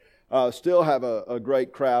Still have a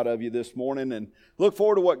great crowd of you this morning, and look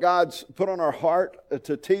forward to what God's put on our heart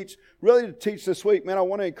to teach this week. Man, I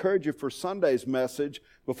want to encourage you for Sunday's message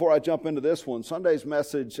before I jump into this one. Sunday's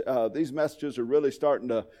message, these messages are really starting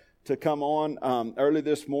to come on. Early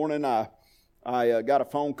this morning, I got a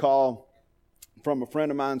phone call from a friend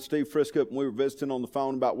of mine, Steve Friskup, and we were visiting on the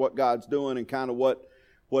phone about what God's doing and kind of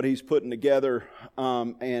what He's putting together,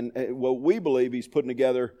 and what we believe He's putting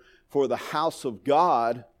together for the house of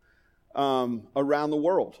God around the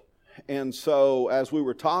world. And so as we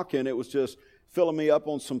were talking, it was just filling me up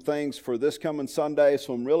on some things for this coming Sunday.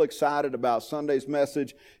 So I'm real excited about Sunday's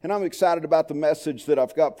message, and I'm excited about the message that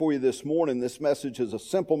I've got for you this morning. This message is a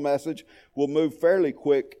simple message. We'll move fairly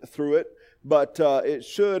quick through it, but it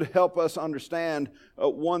should help us understand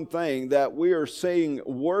one thing, that we are seeing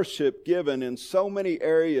worship given in so many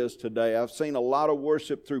areas today. I've seen a lot of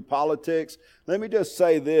worship through politics. Let me just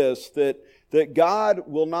say this, that God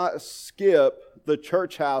will not skip the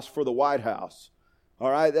church house for the White House. All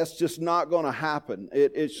right, that's just not going to happen.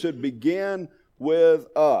 It should begin with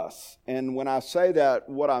us. And when I say that,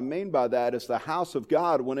 what I mean by that is the house of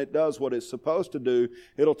God, when it does what it's supposed to do,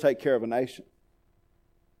 it'll take care of a nation.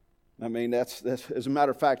 I mean, that's as a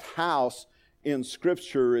matter of fact, house in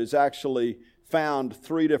Scripture is actually found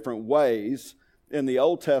three different ways. In the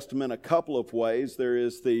Old Testament, a couple of ways. There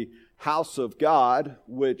is the house of God,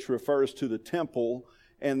 which refers to the temple,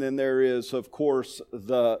 and then there is, of course,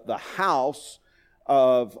 the house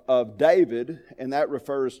of David, and that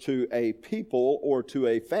refers to a people or to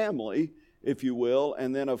a family, if you will.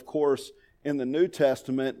 And then, of course, in the New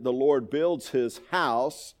Testament, the Lord builds His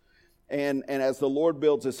house, and as the Lord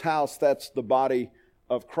builds His house, that's the body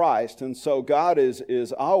of Christ. And so God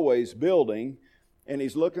is always building, and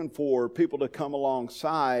He's looking for people to come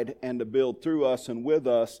alongside and to build through us and with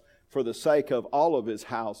us for the sake of all of His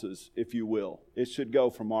houses, if you will. It should go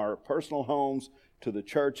from our personal homes to the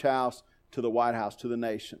church house to the White House to the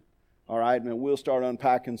nation. All right, and we'll start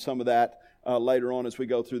unpacking some of that later on as we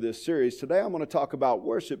go through this series. Today I'm going to talk about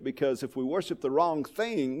worship, because if we worship the wrong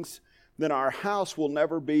things, then our house will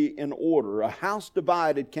never be in order. A house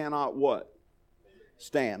divided cannot what?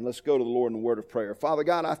 Stand. Let's go to the Lord in a word of prayer. Father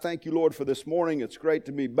God, I thank You, Lord, for this morning. It's great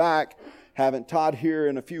to be back. Haven't taught here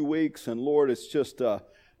in a few weeks, and Lord, it's just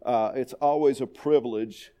it's always a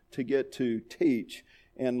privilege to get to teach.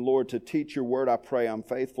 And Lord, to teach Your word, I pray I'm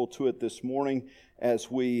faithful to it this morning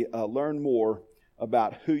as we learn more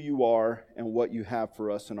about who You are and what You have for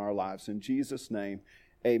us in our lives. In Jesus' name,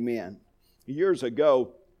 amen. Years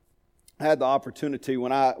ago, I had the opportunity,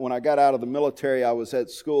 when I got out of the military, I was at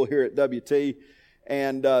school here at WT,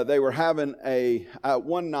 and they were having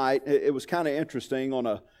one night, it was kind of interesting,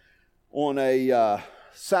 on a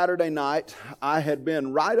Saturday night, I had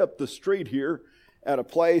been right up the street here at a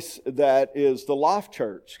place that is the Loft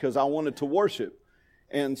Church, because I wanted to worship.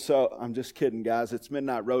 And so, I'm just kidding, guys, it's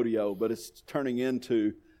Midnight Rodeo, but it's turning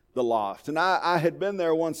into the Loft. And I had been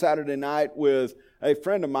there one Saturday night with a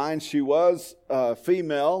friend of mine. She was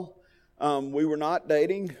female. We were not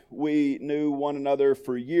dating. We knew one another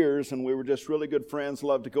for years, and we were just really good friends,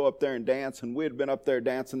 loved to go up there and dance. And we had been up there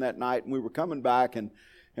dancing that night, and we were coming back, and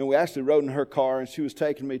we actually rode in her car, and she was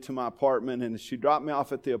taking me to my apartment, and she dropped me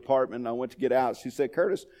off at the apartment, and I went to get out. She said,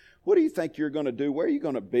 "Curtis, what do you think you're going to do? Where are you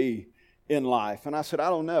going to be in life?" And I said, "I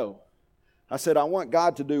don't know." I said, "I want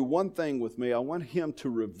God to do one thing with me. I want Him to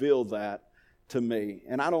reveal that to me.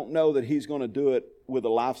 And I don't know that He's going to do it with a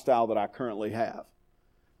lifestyle that I currently have."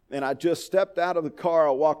 And I just stepped out of the car.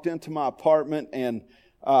 I walked into my apartment, and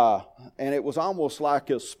it was almost like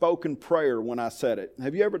a spoken prayer when I said it.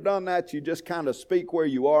 Have you ever done that? You just kind of speak where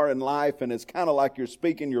you are in life, and it's kind of like you're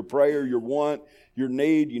speaking your prayer, your want, your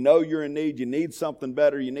need. You know you're in need. You need something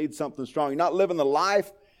better. You need something strong. You're not living the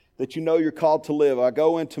life that you know you're called to live. I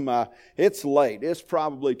go into it's late. It's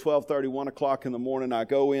probably 12:30, 1 o'clock in the morning. I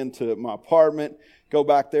go into my apartment, go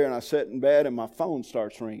back there, and I sit in bed, and my phone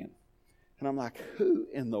starts ringing. And I'm like, who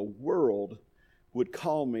in the world would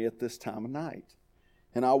call me at this time of night?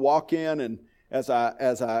 And I walk in, and as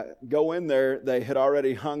I go in there, they had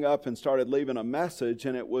already hung up and started leaving a message,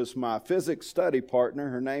 and it was my physics study partner.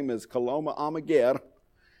 Her name is Kaloma Amaguer.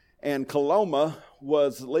 And Kaloma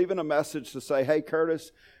was leaving a message to say, "Hey,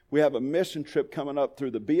 Curtis, we have a mission trip coming up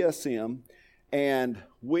through the BSM, and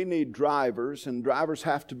we need drivers, and drivers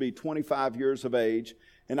have to be 25 years of age.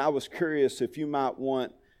 And I was curious if you might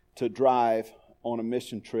want to drive on a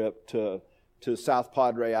mission trip to South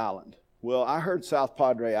Padre Island." Well, I heard South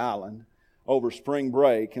Padre Island over spring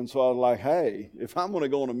break, and so I was like, hey, if I'm going to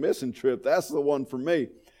go on a mission trip, that's the one for me.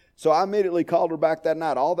 So I immediately called her back that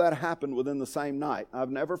night. All that happened within the same night.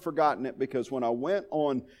 I've never forgotten it, because when I went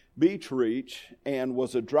on Beach Reach and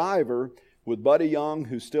was a driver with Buddy Young,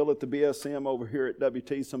 who's still at the BSM over here at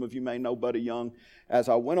WT. Some of you may know Buddy Young. As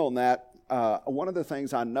I went on that, one of the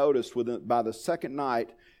things I noticed by the second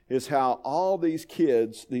night is how all these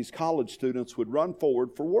kids, these college students, would run forward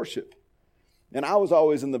for worship. And I was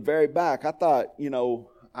always in the very back. I thought,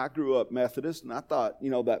 I grew up Methodist, and I thought,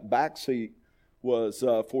 that back seat was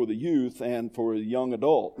for the youth and for the young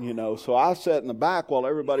adult, So I sat in the back while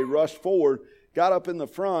everybody rushed forward, got up in the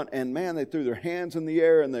front, and man, they threw their hands in the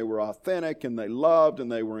air, and they were authentic, and they loved, and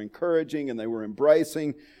they were encouraging, and they were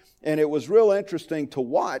embracing. And it was real interesting to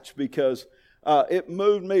watch because it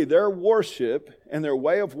moved me. Their worship and their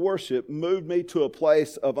way of worship moved me to a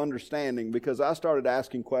place of understanding because I started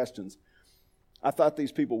asking questions. I thought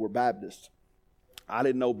these people were Baptists. I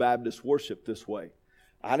didn't know Baptists worship this way.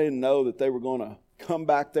 I didn't know that they were going to come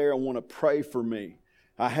back there and want to pray for me.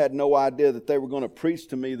 I had no idea that they were going to preach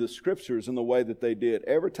to me the scriptures in the way that they did.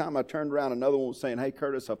 Every time I turned around, another one was saying, "Hey,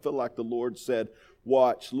 Curtis, I feel like the Lord said,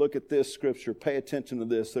 watch, look at this scripture, pay attention to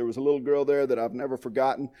this." There was a little girl there that I've never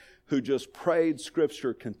forgotten who just prayed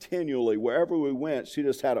scripture continually. Wherever we went, she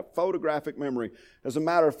just had a photographic memory. As a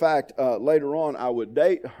matter of fact, later on, I would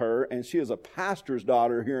date her, and she is a pastor's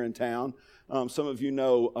daughter here in town. Some of you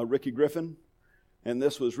know Ricky Griffin, and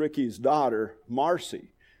this was Ricky's daughter,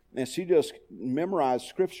 Marcy. And she just memorized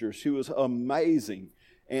scripture. She was amazing.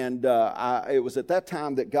 And it was at that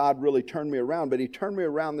time that God really turned me around. But He turned me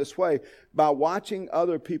around this way by watching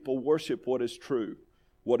other people worship what is true,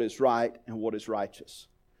 what is right, and what is righteous.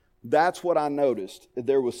 That's what I noticed.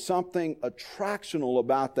 There was something attractional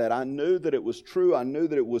about that. I knew that it was true. I knew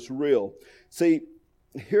that it was real. See,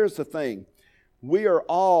 here's the thing. We are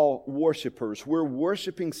all worshipers. We're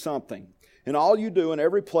worshiping something. And all you do in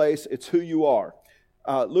every place, it's who you are.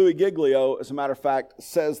 Louis Giglio, as a matter of fact,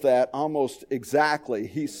 says that almost exactly.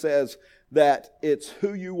 He says that it's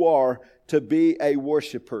who you are to be a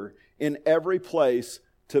worshiper. In every place,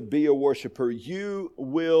 to be a worshiper. You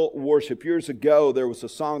will worship. Years ago, there was a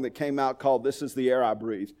song that came out called "This Is the Air I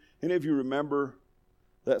Breathe." Any of you remember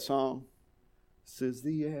that song? This is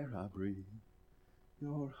the air I breathe.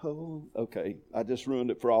 Your whole... Okay, I just ruined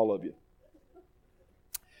it for all of you.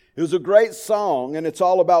 It was a great song, and it's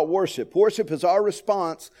all about worship. Worship is our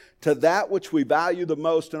response to that which we value the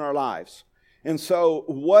most in our lives. And so,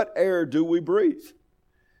 what air do we breathe?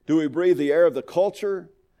 Do we breathe the air of the culture?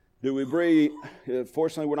 Do we breathe...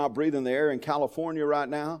 Fortunately, we're not breathing the air in California right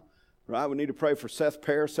now. Right? We need to pray for Seth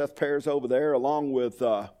Pear. Seth Pear's over there, along with...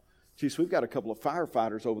 we've got a couple of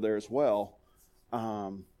firefighters over there as well.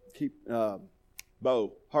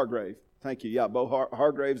 Bo Hargrave. Thank you. Yeah, Bo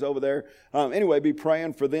Hargrave's over there. Anyway, be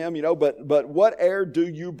praying for them, But what air do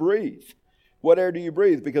you breathe? What air do you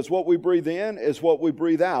breathe? Because what we breathe in is what we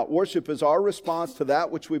breathe out. Worship is our response to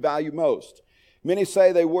that which we value most. Many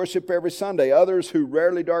say they worship every Sunday. Others who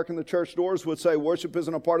rarely darken the church doors would say worship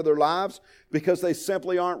isn't a part of their lives because they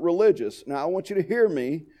simply aren't religious. Now, I want you to hear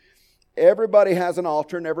me. Everybody has an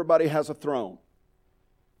altar and everybody has a throne.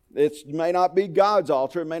 It may not be God's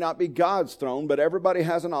altar, it may not be God's throne, but everybody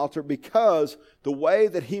has an altar because the way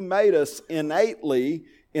that He made us innately,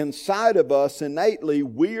 inside of us innately,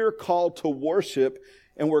 we are called to worship,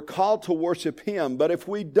 and we're called to worship Him. But if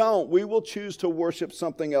we don't, we will choose to worship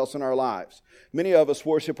something else in our lives. Many of us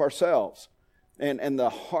worship ourselves. And the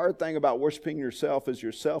hard thing about worshiping yourself is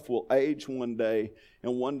yourself will age one day,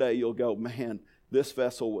 and one day you'll go, man, this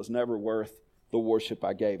vessel was never worth the worship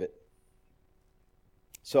I gave it.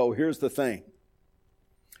 So here's the thing.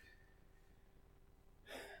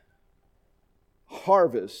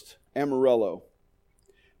 Harvest Amarillo.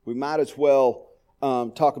 We might as well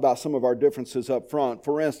talk about some of our differences up front.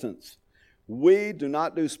 For instance, we do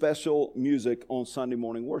not do special music on Sunday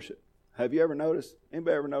morning worship. Have you ever noticed?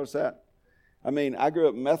 Anybody ever noticed that? I mean, I grew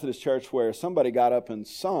up in Methodist church where somebody got up and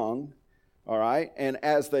sung, all right? And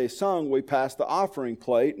as they sung, we passed the offering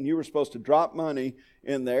plate, and you were supposed to drop money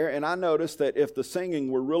in there. And I noticed that if the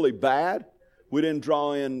singing were really bad, we didn't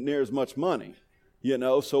draw in near as much money,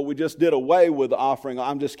 so we just did away with the offering.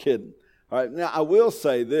 I'm just kidding. All right. Now, I will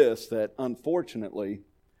say this, that unfortunately,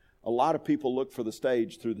 a lot of people look for the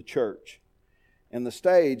stage through the church, and the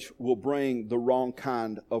stage will bring the wrong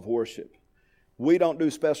kind of worship. We don't do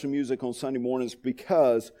special music on Sunday mornings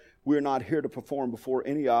because we're not here to perform before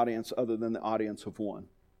any audience other than the audience of one.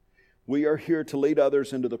 We are here to lead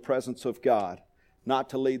others into the presence of God, not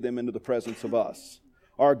to lead them into the presence of us.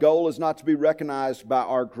 Our goal is not to be recognized by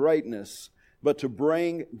our greatness, but to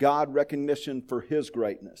bring God recognition for His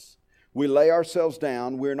greatness. We lay ourselves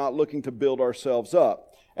down. We're not looking to build ourselves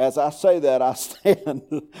up. As I say that, I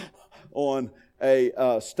stand on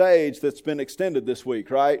a stage that's been extended this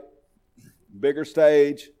week, right? Bigger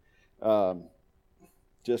stage.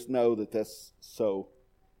 Just know that that's so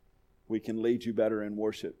we can lead you better in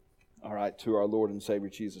worship, all right, to our Lord and Savior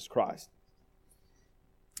Jesus Christ.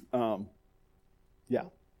 Yeah.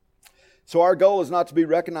 So our goal is not to be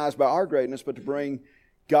recognized by our greatness, but to bring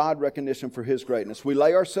God recognition for His greatness. We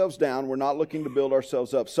lay ourselves down. We're not looking to build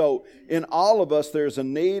ourselves up. So in all of us, there's a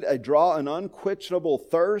need, a draw, an unquenchable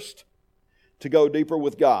thirst to go deeper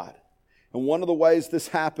with God. And one of the ways this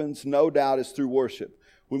happens, no doubt, is through worship.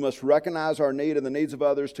 We must recognize our need and the needs of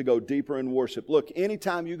others to go deeper in worship. Look,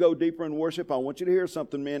 anytime you go deeper in worship, I want you to hear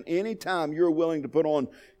something, man. Anytime you're willing to put on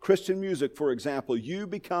Christian music, for example, you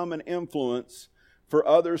become an influence for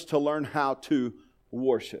others to learn how to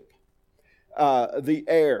worship. The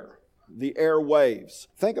airwaves.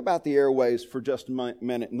 Think about the airwaves for just a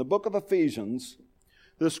minute. In the book of Ephesians,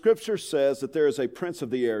 the Scripture says that there is a prince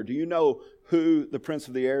of the air. Do you know who the prince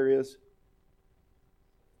of the air is?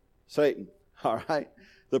 Satan. All right.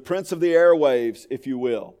 The prince of the airwaves, if you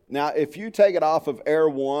will. Now, if you take it off of Air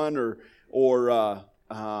One or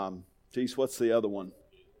what's the other one?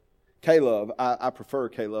 K-Love. I prefer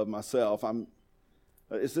K-Love myself.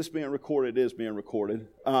 Is this being recorded? It is being recorded.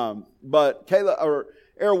 But K-Love or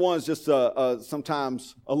Air One is just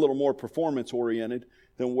sometimes a little more performance oriented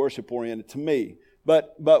than worship oriented to me.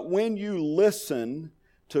 But when you listen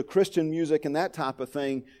to Christian music and that type of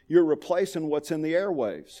thing, you're replacing what's in the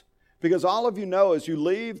airwaves. Because all of you know, as you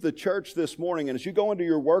leave the church this morning and as you go into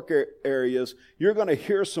your work areas, you're going to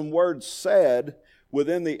hear some words said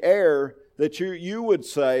within the air that you would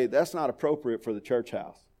say, that's not appropriate for the church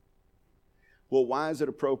house. Well, why is it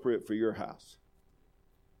appropriate for your house?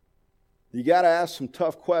 You got to ask some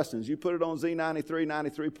tough questions. You put it on Z93,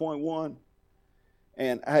 93.1,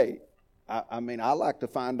 and hey, I like to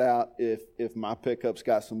find out if my pickup's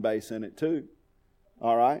got some bass in it too.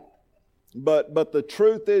 All right? But the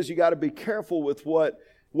truth is, you got to be careful with what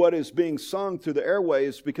is being sung through the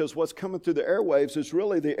airwaves, because what's coming through the airwaves is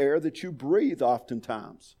really the air that you breathe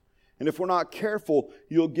oftentimes. And if we're not careful,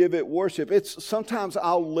 you'll give it worship. Sometimes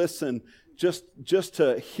I'll listen just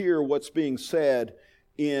to hear what's being said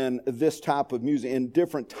in this type of music, in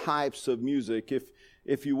different types of music,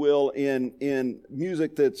 if you will, in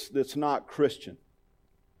music that's not Christian.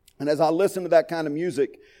 And as I listen to that kind of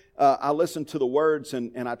music, I listen to the words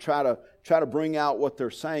and I try to bring out what they're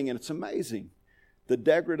saying, and it's amazing the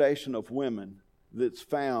degradation of women that's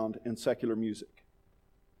found in secular music.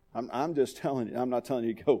 I'm just telling you. I'm not telling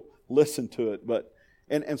you to go listen to it, but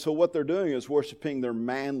and so what they're doing is worshiping their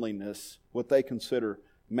manliness, what they consider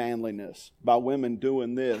manliness, by women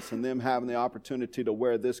doing this and them having the opportunity to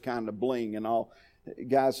wear this kind of bling and all.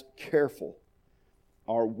 Guys, careful.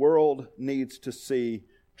 Our world needs to see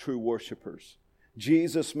true worshipers.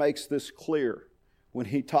 Jesus makes this clear when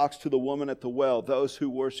He talks to the woman at the well. Those who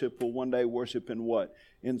worship will one day worship in what?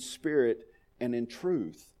 In spirit and in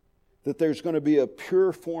truth. That there's going to be a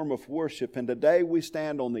pure form of worship. And today we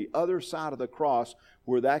stand on the other side of the cross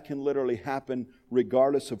where that can literally happen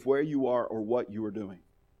regardless of where you are or what you are doing.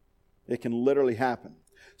 It can literally happen.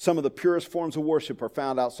 Some of the purest forms of worship are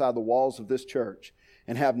found outside the walls of this church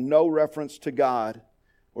and have no reference to God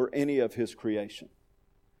or any of His creation.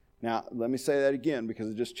 Now, let me say that again because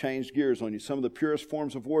it just changed gears on you. Some of the purest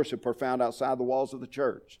forms of worship are found outside the walls of the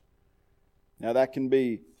church. Now, that can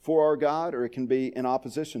be for our God or it can be in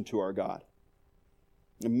opposition to our God.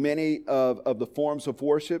 Many of the forms of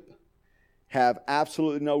worship have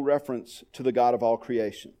absolutely no reference to the God of all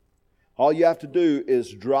creation. All you have to do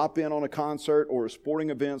is drop in on a concert or sporting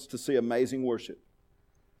events to see amazing worship.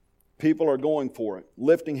 People are going for it,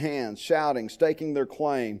 lifting hands, shouting, staking their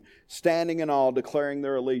claim, standing in awe, declaring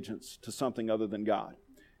their allegiance to something other than God.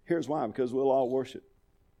 Here's why, because we'll all worship.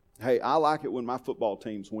 Hey, I like it when my football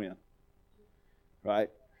teams win, right?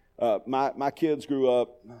 My kids grew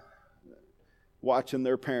up watching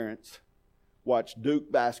their parents watch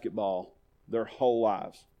Duke basketball their whole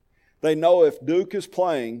lives. They know if Duke is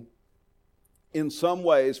playing, in some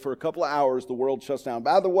ways, for a couple of hours, the world shuts down.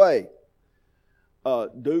 By the way,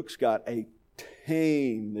 Duke's got a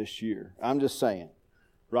team this year. I'm just saying,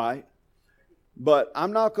 right? But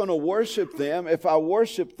I'm not going to worship them. If I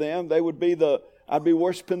worship them, I'd be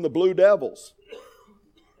worshiping the Blue Devils.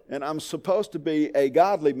 And I'm supposed to be a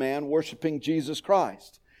godly man worshiping Jesus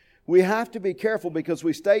Christ. We have to be careful because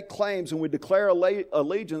we stake claims and we declare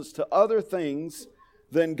allegiance to other things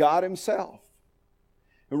than God Himself.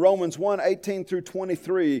 In Romans 1:18 through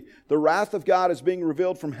 23, the wrath of God is being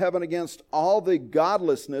revealed from heaven against all the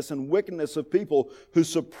godlessness and wickedness of people who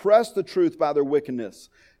suppress the truth by their wickedness.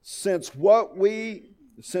 Since what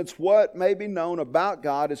may be known about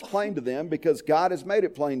God is plain to them, because God has made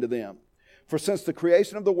it plain to them. For since the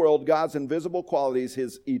creation of the world, God's invisible qualities,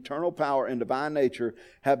 His eternal power and divine nature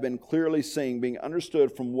have been clearly seen, being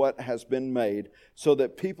understood from what has been made, so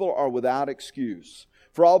that people are without excuse.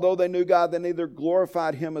 For although they knew God, they neither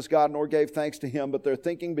glorified Him as God nor gave thanks to Him, but their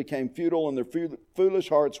thinking became futile and their foolish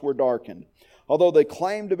hearts were darkened. Although they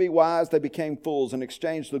claimed to be wise, they became fools and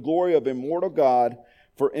exchanged the glory of immortal God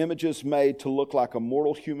for images made to look like a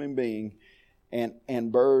mortal human being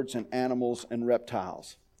and birds and animals and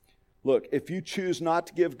reptiles. Look, if you choose not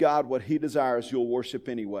to give God what He desires, you'll worship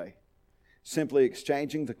anyway, simply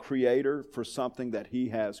exchanging the Creator for something that He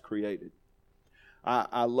has created.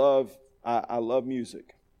 I love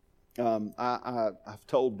music. I've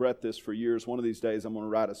told Brett this for years. One of these days I'm going to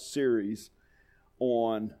write a series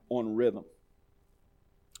on rhythm.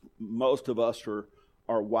 Most of us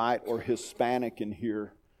are white or Hispanic in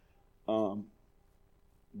here.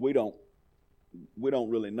 We don't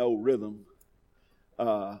really know rhythm.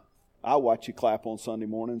 I watch you clap on Sunday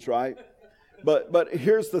mornings, right? But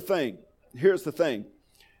here's the thing.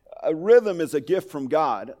 A rhythm is a gift from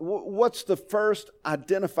God. What's the first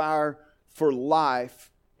identifier for life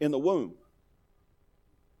in the womb?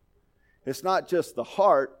 It's not just the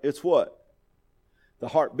heart, it's what? The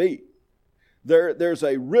heartbeat. There's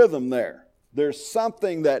a rhythm there. There's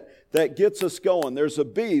something that gets us going. There's a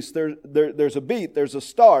beat, there's a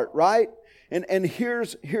start, right? And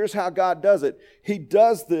here's how God does it. He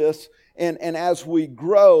does this, and as we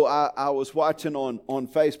grow, I was watching on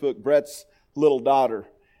Facebook Brett's little daughter,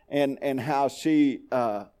 and how she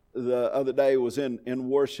the other day was in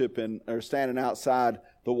worship or standing outside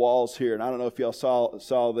the walls here. And I don't know if y'all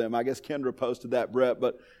saw them. I guess Kendra posted that, Brett,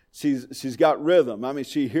 but she's got rhythm. I mean,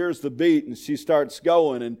 she hears the beat and she starts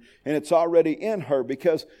going, and it's already in her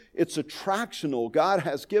because it's attractional. God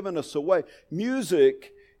has given us a way.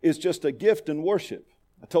 Music is just a gift in worship.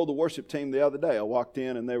 I told the worship team the other day, I walked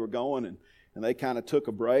in and they were going and they kind of took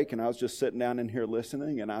a break, and I was just sitting down in here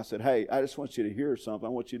listening, and I said, hey, I just want you to hear something. I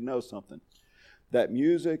want you to know something. That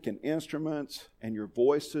music and instruments and your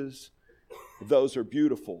voices, those are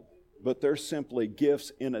beautiful, but they're simply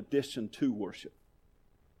gifts in addition to worship.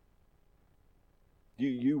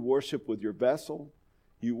 You worship with your vessel.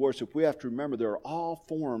 You worship. We have to remember there are all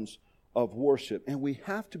forms of worship. And we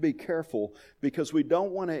have to be careful because we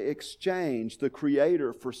don't want to exchange the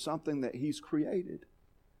Creator for something that He's created.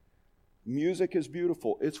 Music is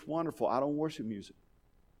beautiful. It's wonderful. I don't worship music.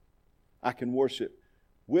 I can worship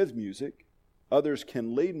with music. Others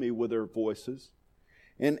can lead me with their voices.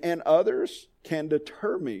 And others can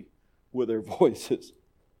deter me with their voices.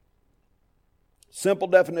 Simple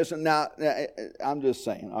definition. Now, I'm just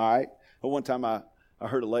saying, all right? But one time I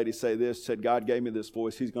heard a lady say this, said, God gave me this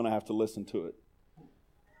voice, He's going to have to listen to it.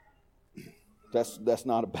 That's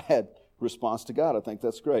not a bad response to God. I think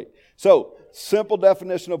that's great. So, simple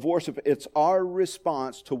definition of worship, it's our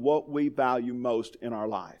response to what we value most in our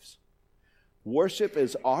lives. Worship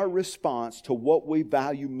is our response to what we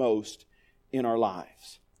value most in our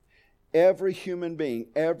lives. Every human being,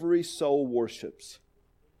 every soul worships.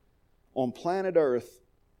 On planet Earth,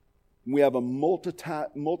 we have a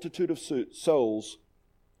multitude of souls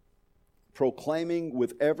proclaiming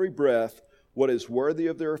with every breath what is worthy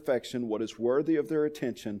of their affection, what is worthy of their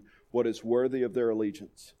attention, what is worthy of their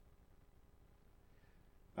allegiance.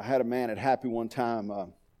 I had a man at Happy one time.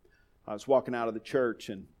 I was walking out of the church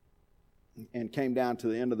and came down to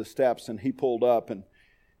the end of the steps, and he pulled up and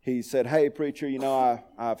he said, hey, preacher, you know,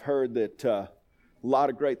 I've heard that a lot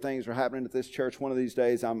of great things are happening at this church. One of these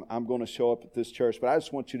days I'm going to show up at this church, but I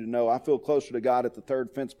just want you to know I feel closer to God at the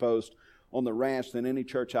third fence post on the ranch than any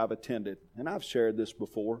church I've attended. And I've shared this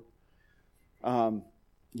before.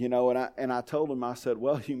 You know, and I told him, I said,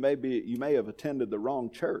 well, you may have attended the wrong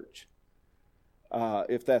church.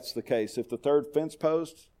 If that's the case. If the third fence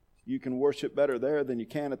post, you can worship better there than you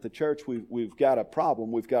can at the church, we've got a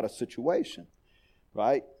problem. We've got a situation,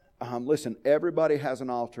 right? Listen, everybody has an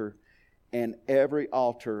altar, and every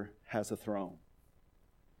altar has a throne.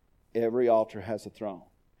 Every altar has a throne.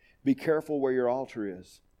 Be careful where your altar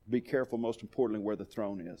is. Be careful, most importantly, where the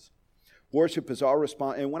throne is. Worship is our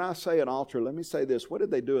response. And when I say an altar, let me say this. What did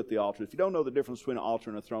they do at the altar? If you don't know the difference between an altar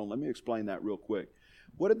and a throne, let me explain that real quick.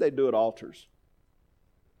 What did they do at altars?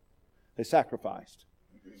 They sacrificed.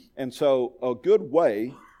 And so a good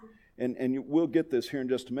way, and we'll get this here in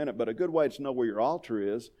just a minute, but a good way to know where your altar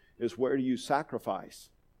is where do you sacrifice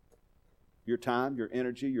your time, your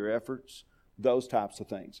energy, your efforts, those types of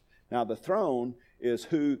things. Now the throne is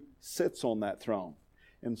who sits on that throne.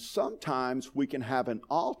 And sometimes we can have an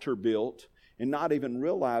altar built and not even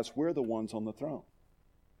realize we're the ones on the throne.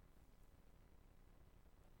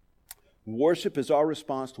 Worship is our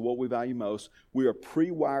response to what we value most. We are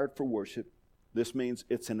pre-wired for worship. This means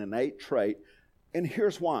it's an innate trait. And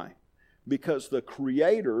here's why. Because the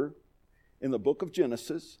Creator in the book of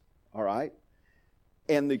Genesis, all right,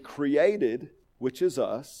 and the created, which is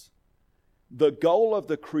us, the goal of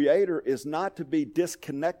the Creator is not to be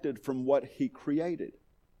disconnected from what He created.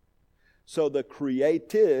 So the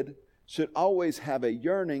created should always have a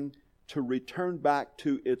yearning to return back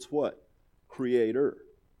to its what? Creator.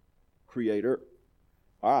 Creator.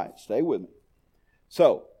 All right, stay with me.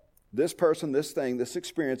 So, this person, this thing, this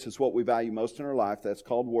experience is what we value most in our life. That's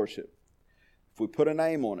called worship. If we put a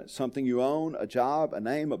name on it, something you own, a job, a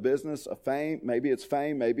name, a business, a fame, maybe it's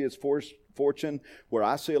fortune, where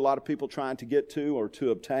I see a lot of people trying to get to or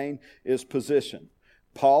to obtain is position.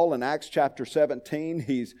 Paul in Acts chapter 17,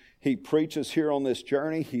 he preaches here on this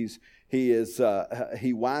journey. He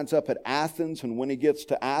winds up at Athens, and when he gets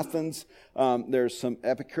to Athens, there's some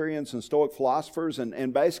Epicureans and Stoic philosophers,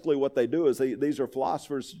 and basically what they do is these are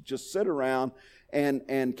philosophers who just sit around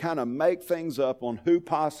and kind of make things up on who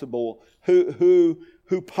possibly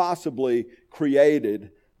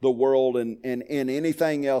created the world and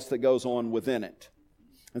anything else that goes on within it.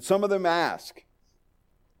 And some of them ask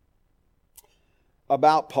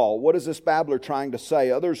about Paul, what is this babbler trying to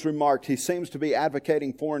say? Others remarked, he seems to be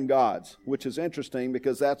advocating foreign gods, which is interesting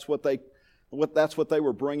because that's what they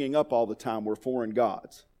were bringing up all the time, were foreign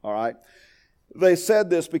gods. All right. They said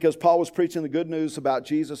this because Paul was preaching the good news about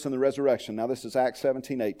Jesus and the resurrection. Now this is Acts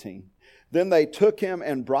 17:18. Then they took him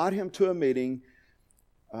and brought him to a meeting.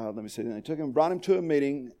 They took him and brought him to a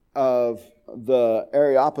meeting of the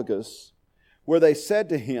Areopagus, where they said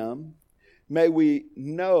to him, may we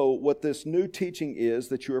know what this new teaching is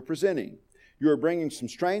that you are presenting. You are bringing some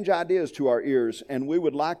strange ideas to our ears, and we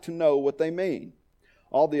would like to know what they mean.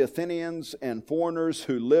 All the Athenians and foreigners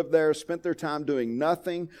who lived there spent their time doing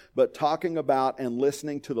nothing but talking about and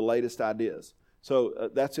listening to the latest ideas. So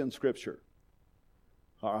that's in Scripture.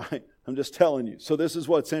 All right? I'm just telling you. So this is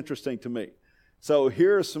what's interesting to me. So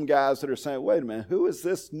here are some guys that are saying, wait a minute, who is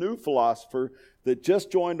this new philosopher that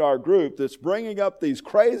just joined our group that's bringing up these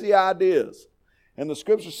crazy ideas? And the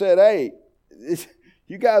Scripture said, hey,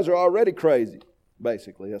 you guys are already crazy.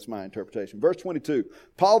 Basically, that's my interpretation. Verse 22,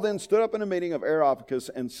 Paul then stood up in a meeting of Areopagus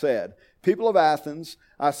and said, people of Athens,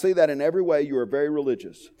 I see that in every way you are very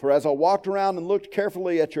religious. For as I walked around and looked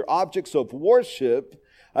carefully at your objects of worship,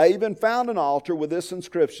 I even found an altar with this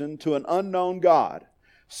inscription, to an unknown God.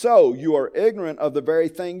 So you are ignorant of the very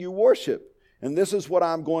thing you worship. And this is what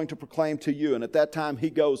I'm going to proclaim to you. And at that time,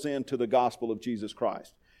 he goes into the gospel of Jesus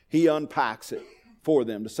Christ. He unpacks it for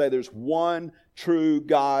them to say there's one true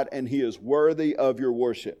God and He is worthy of your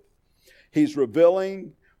worship. He's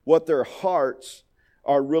revealing what their hearts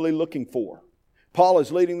are really looking for. Paul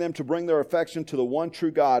is leading them to bring their affection to the one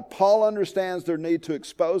true God. Paul understands their need to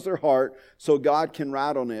expose their heart so God can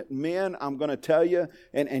ride on it. Men, I'm going to tell you,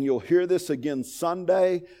 and you'll hear this again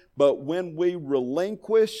Sunday, but when we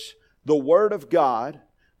relinquish the Word of God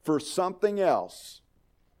for something else,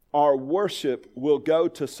 our worship will go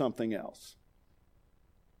to something else.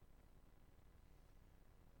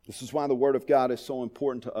 This is why the Word of God is so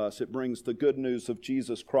important to us. It brings the good news of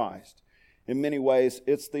Jesus Christ. In many ways,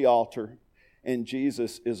 it's the altar, and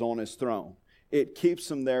Jesus is on His throne. It keeps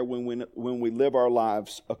Him there when we live our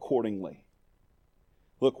lives accordingly.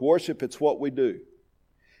 Look, worship, it's what we do,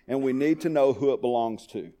 and we need to know who it belongs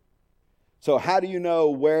to. So how do you know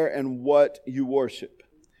where and what you worship?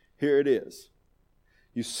 Here it is.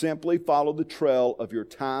 You simply follow the trail of your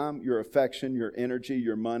time, your affection, your energy,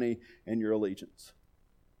 your money, and your allegiance.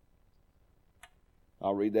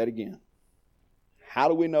 I'll read that again. How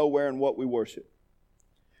do we know where and what we worship?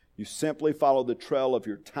 You simply follow the trail of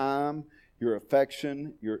your time, your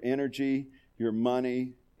affection, your energy, your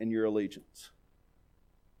money, and your allegiance.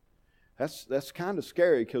 That's kind of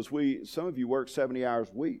scary because some of you work 70 hours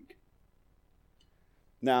a week.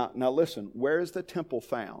 Now listen, where is the temple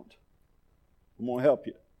found? I'm going to help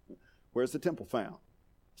you. Where's the temple found?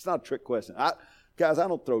 It's not a trick question. Guys, I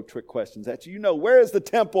don't throw trick questions at you. You know, where is the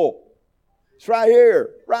temple? It's right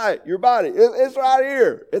here. Right, your body. It's right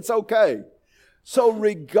here. It's okay. So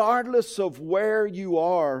regardless of where you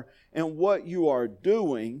are and what you are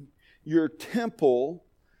doing, your temple,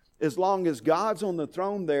 as long as God's on the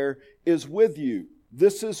throne there, is with you.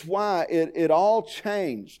 This is why it all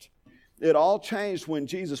changed. It all changed when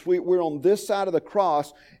Jesus, we're on this side of the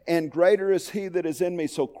cross, and greater is He that is in me.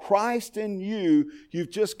 So Christ in you,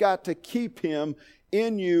 you've just got to keep Him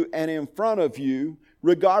in you and in front of you,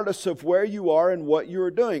 regardless of where you are and what you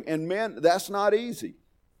are doing. And men, that's not easy.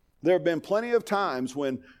 There have been plenty of times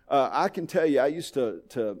when I can tell you, I used to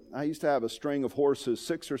have a string of horses,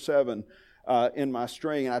 6 or 7, in my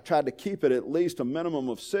string, and I tried to keep it at least a minimum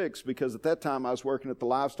of 6 because at that time I was working at the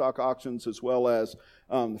livestock auctions as well as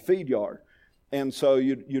the feed yard. And so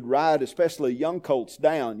you'd ride, especially young colts,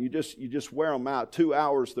 down. You just wear them out. 2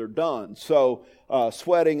 hours, they're done. So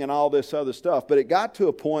sweating and all this other stuff. But it got to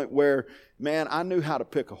a point where, man, I knew how to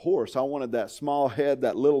pick a horse. I wanted that small head,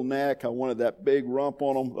 that little neck. I wanted that big rump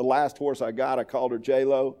on them. The last horse I got, I called her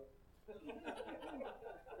J-Lo.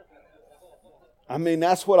 I mean,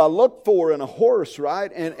 that's what I looked for in a horse, right?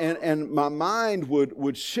 And my mind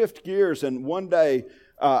would shift gears. And one day,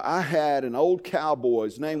 I had an old cowboy.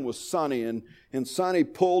 His name was Sonny, and Sonny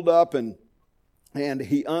pulled up and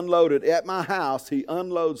he unloaded at my house. He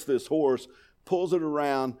unloads this horse, pulls it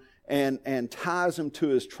around, and ties him to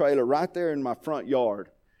his trailer right there in my front yard.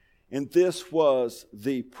 And this was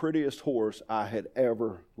the prettiest horse I had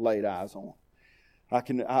ever laid eyes on.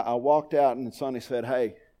 I walked out and Sonny said,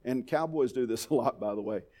 "Hey," and cowboys do this a lot, by the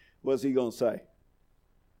way. What's he going to say?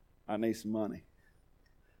 "I need some money,"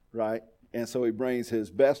 right? And so he brings his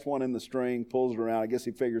best one in the string, pulls it around. I guess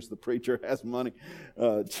he figures the preacher has money.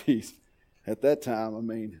 Geez, at that time, I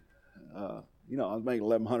mean, I was making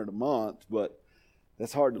 $1,100 a month, but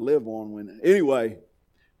that's hard to live on anyway.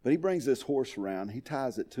 But he brings this horse around. He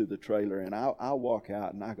ties it to the trailer, and I walk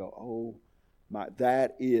out and I go, "Oh my!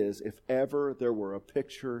 That is, if ever there were a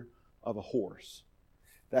picture of a horse,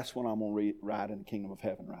 that's when I'm gonna ride in the kingdom of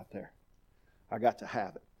heaven right there. I got to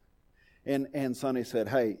have it." And Sonny said,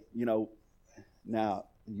 "Hey, now,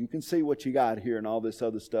 you can see what you got here and all this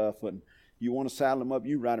other stuff, and you want to saddle him up,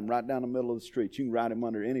 you ride him right down the middle of the street. You can ride him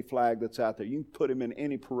under any flag that's out there. You can put him in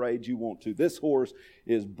any parade you want to. This horse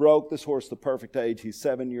is broke. This horse is the perfect age. He's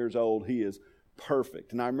 7 years old. He is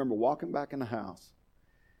perfect." And I remember walking back in the house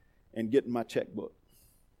and getting my checkbook.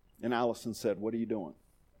 And Allison said, "What are you doing?"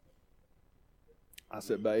 I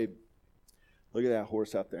said, "Babe, look at that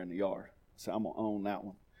horse out there in the yard." I said, "I'm going to own that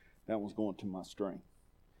one. That one's going to my string."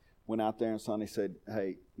 Went out there and Sonny said,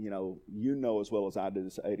 "Hey, you know as well as I do,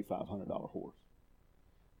 this is an $8,500 horse.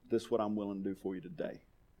 This is what I'm willing to do for you today,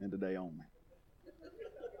 and today only.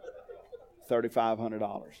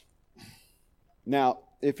 $3,500. Now,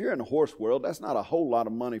 if you're in the horse world, that's not a whole lot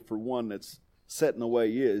of money for one that's setting the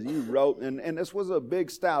way he is. You rode, and this was a big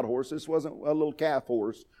stout horse. This wasn't a little calf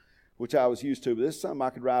horse, which I was used to, but this is something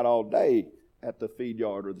I could ride all day at the feed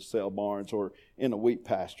yard or the sale barns or in a wheat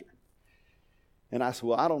pasture." And I said,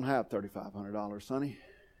 "Well, I don't have $3,500, Sonny."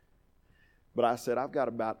 But I said, "I've got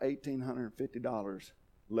about $1,850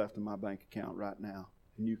 left in my bank account right now.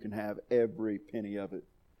 And you can have every penny of it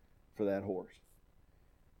for that horse."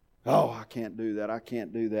 "Oh, I can't do that. I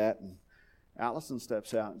can't do that." And Allison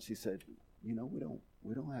steps out and she said, we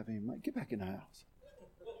don't have any money. Get back in the house.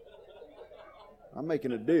 I'm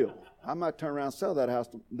making a deal. I might turn around and sell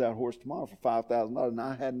that horse tomorrow for $5,000. And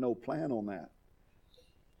I had no plan on that.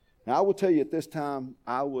 Now, I will tell you, at this time,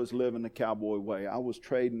 I was living the cowboy way. I was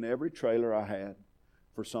trading every trailer I had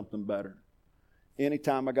for something better.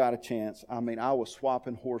 Anytime I got a chance, I was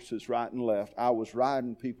swapping horses right and left. I was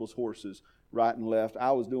riding people's horses right and left.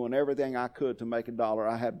 I was doing everything I could to make $1.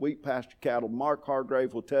 I had wheat pasture cattle. Mark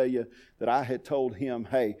Hargrave will tell you that I had told him,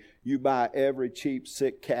 "Hey, you buy every cheap,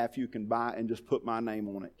 sick calf you can buy and just put my name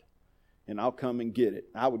on it, and I'll come and get it."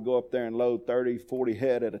 I would go up there and load 30, 40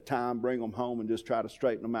 head at a time, bring them home, and just try to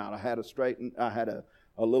straighten them out. I had a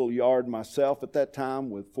little yard myself at that time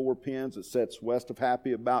with 4 pens that sets west of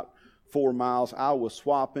Happy about 4 miles. I was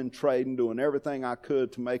swapping, trading, doing everything I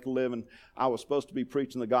could to make a living. I was supposed to be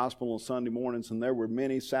preaching the gospel on Sunday mornings, and there were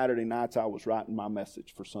many Saturday nights I was writing my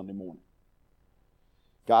message for Sunday morning.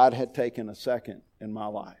 God had taken a second in my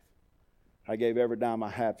life. I gave every dime I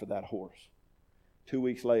had for that horse. 2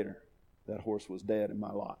 weeks later, that horse was dead in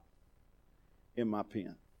my lot, in my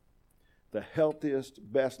pen. The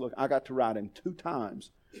healthiest, best look. I got to ride him 2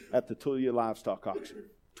 times at the Tulia livestock auction.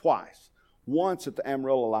 Twice. Once at the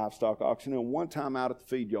Amarillo livestock auction and 1 time out at the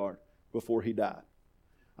feed yard before he died.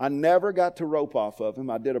 I never got to rope off of him.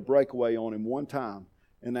 I did a breakaway on him 1 time,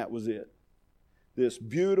 and that was it. This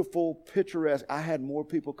beautiful, picturesque. I had more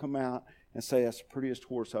people come out and say, "That's the prettiest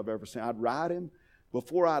horse I've ever seen." I'd ride him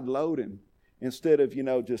before I'd load him. Instead of,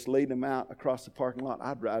 just leading him out across the parking lot,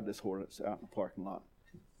 I'd ride this horse out in the parking lot.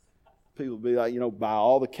 People would be like, by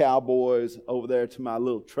all the cowboys over there to my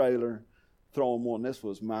little trailer, throw him on. This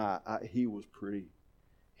was he was pretty.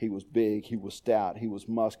 He was big. He was stout. He was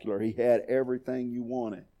muscular. He had everything you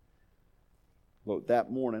wanted. But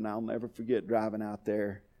that morning, I'll never forget driving out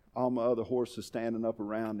there, all my other horses standing up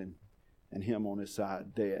around him, and him on his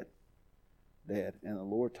side, dead. Dead. And the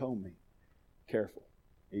Lord told me, "Careful.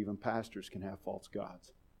 Even pastors can have false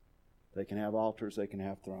gods. They can have altars. They can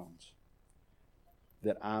have thrones."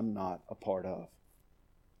 that I'm not a part of.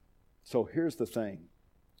 So here's the thing.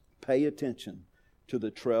 Pay attention to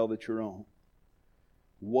the trail that you're on.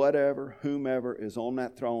 Whatever, whomever is on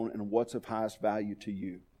that throne and what's of highest value to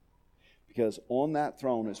you. Because on that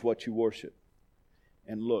throne is what you worship.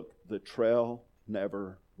 And look, the trail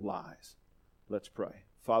never lies. Let's pray.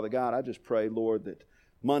 Father God, I just pray, Lord, that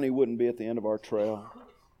money wouldn't be at the end of our trail.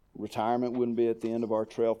 Retirement wouldn't be at the end of our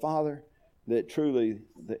trail. Father, that truly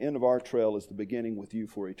the end of our trail is the beginning with you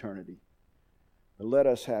for eternity. But let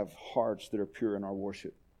us have hearts that are pure in our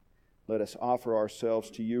worship. Let us offer ourselves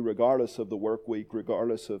to you regardless of the work week,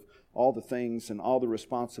 regardless of all the things and all the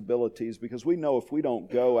responsibilities, because we know if we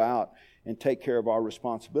don't go out and take care of our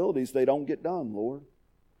responsibilities, they don't get done, Lord.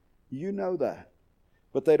 You know that.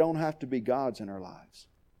 But they don't have to be gods in our lives.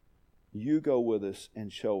 You go with us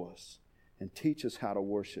and show us and teach us how to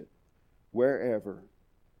worship wherever,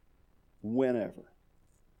 whenever,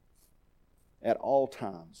 at all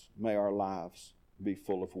times. May our lives be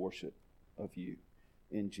full of worship of you.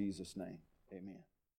 In Jesus' name, amen.